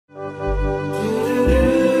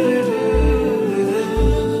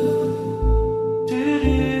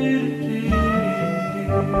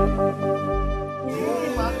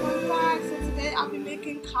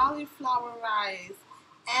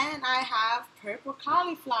purple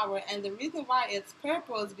cauliflower, and the reason why it's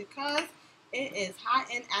purple is because it is high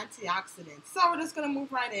in antioxidants. So we're just gonna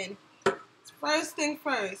move right in. First thing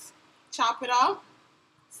first, chop it up.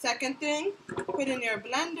 Second thing, put in your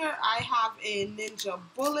blender. I have a Ninja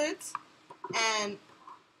Bullet, and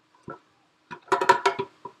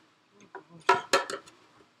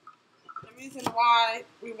the reason why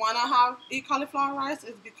we want to eat cauliflower rice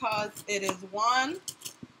is because it is 1,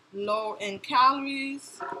 low in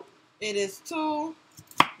calories. It is 2,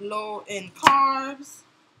 low in carbs.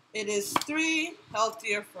 It is 3,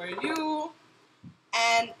 healthier for you.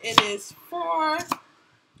 And it is 4,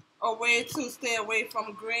 a way to stay away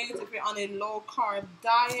from grains if you're on a low carb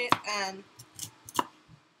diet and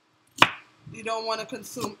you don't want to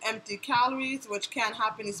consume empty calories, which can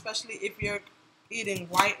happen especially if you're eating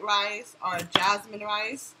white rice or jasmine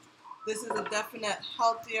rice. This is a definite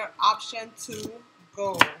healthier option to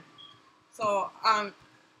go. So I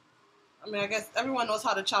guess everyone knows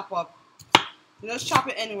how to chop up. You just chop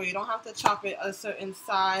it anyway. You don't have to chop it a certain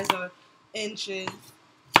size or inches.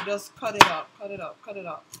 Just cut it up, cut it up, cut it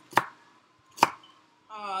up.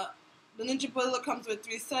 The Ninja Bullet comes with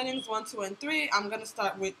 3 settings, 1, 2, and 3. I'm going to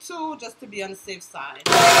start with 2 just to be on the safe side.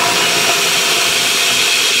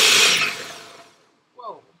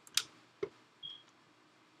 Whoa.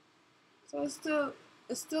 So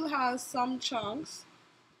it still has some chunks,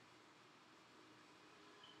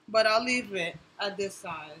 but I'll leave it at this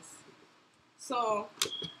size. So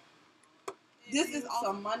this is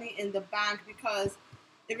some money in the bank, because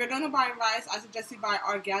if you're going to buy rice, I suggest you buy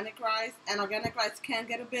organic rice, and organic rice can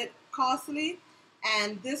get a bit costly.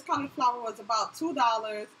 And this cauliflower was about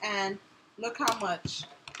 $2, and look how much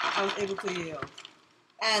I was able to yield.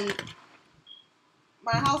 And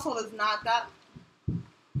my household is not that,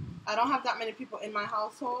 I don't have that many people in my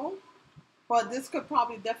household, but this could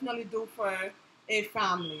probably definitely do for a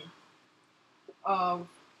family of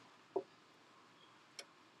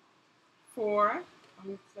 4.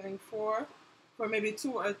 I'm saying 4 for maybe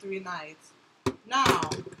 2 or 3 nights. Now,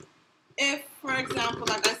 if, for example,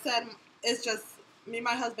 like I said, it's just me,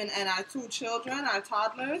 my husband, and our 2 children, our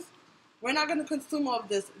toddlers, we're not going to consume all of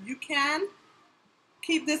this. You can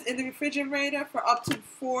keep this in the refrigerator for up to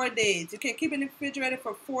 4 days. You can keep it in the refrigerator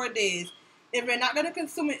for 4 days. If you're not going to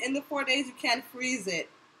consume it in the 4 days, you can freeze it.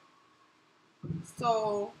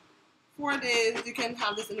 So 4 days, you can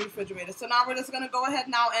have this in the refrigerator. So now we're just going to go ahead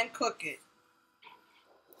now and cook it.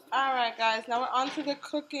 Alright guys, now we're on to the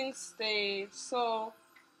cooking stage. So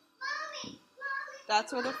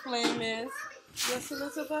that's where the flame is. Yes,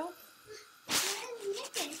 Elizabeth?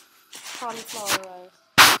 Cauliflower rice.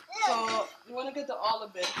 So you want to get the oil a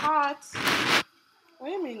bit hot. What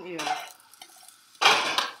do you mean, ew?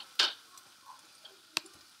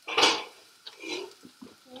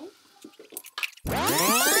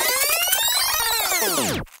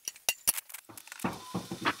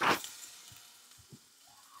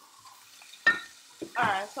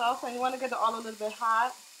 Alright, so also you want to get the oil a little bit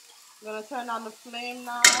hot. I'm going to turn on the flame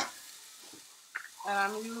now. And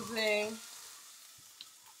I'm using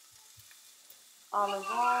olive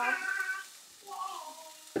oil.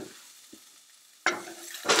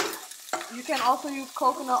 You can also use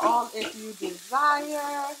coconut oil if you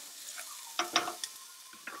desire.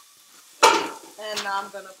 And now I'm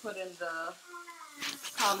going to put in the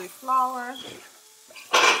cauliflower.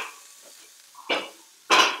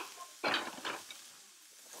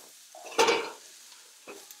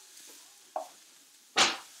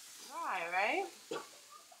 Right?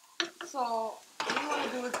 So what you want to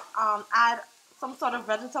do is add some sort of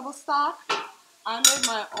vegetable stock. I made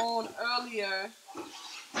my own earlier.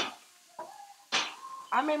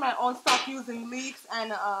 I made my own stock using leeks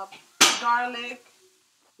and garlic,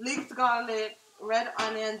 leeked garlic, red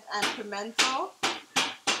onions, and pimento.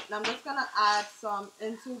 And I'm just gonna add some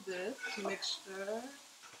into this mixture.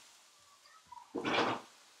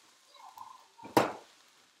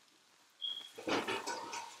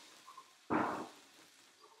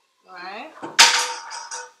 Alright.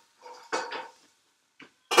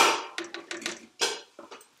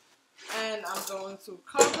 And I'm going to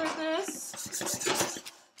cover this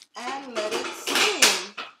and let it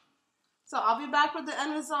steam. So I'll be back with the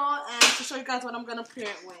end result and to show you guys what I'm going to pair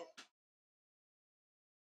it with.